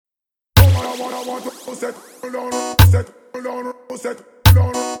I want to settle down, settle down, settle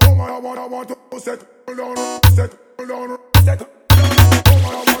down. Woman, I want to settle down, settle down, settle down.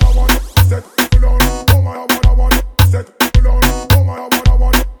 Woman, I want to settle.